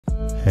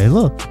Hey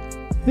look,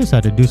 here's how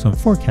to do some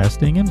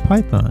forecasting in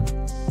Python.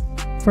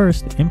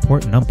 First,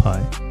 import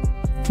NumPy,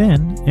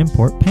 then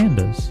import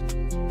pandas,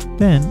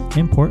 then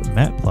import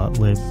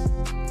matplotlib,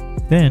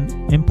 then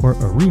import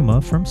ARIMA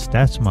from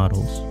stats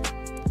models.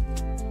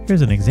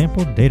 Here's an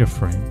example data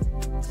frame.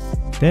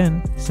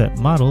 Then set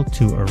model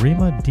to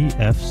ARIMA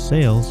df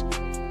sales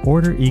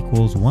order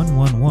equals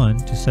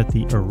 111 to set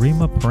the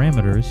ARIMA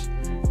parameters,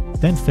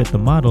 then fit the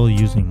model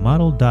using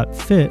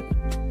model.fit,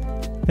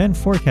 then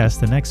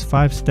forecast the next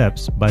 5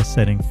 steps by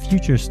setting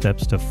future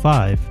steps to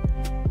 5,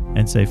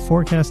 and say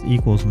forecast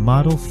equals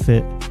model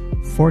fit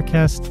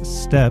forecast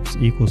steps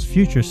equals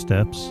future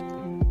steps,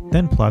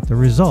 then plot the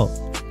result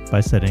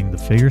by setting the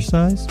figure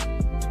size,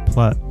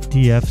 plot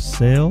df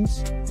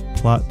sales,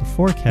 plot the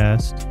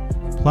forecast,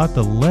 plot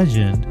the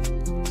legend,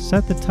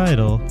 set the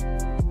title,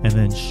 and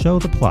then show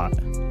the plot.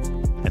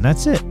 And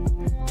that's it.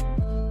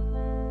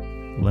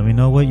 Let me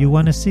know what you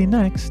want to see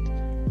next,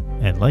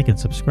 and like and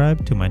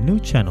subscribe to my new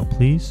channel,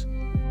 please.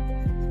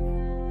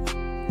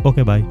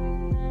 Okay, bye.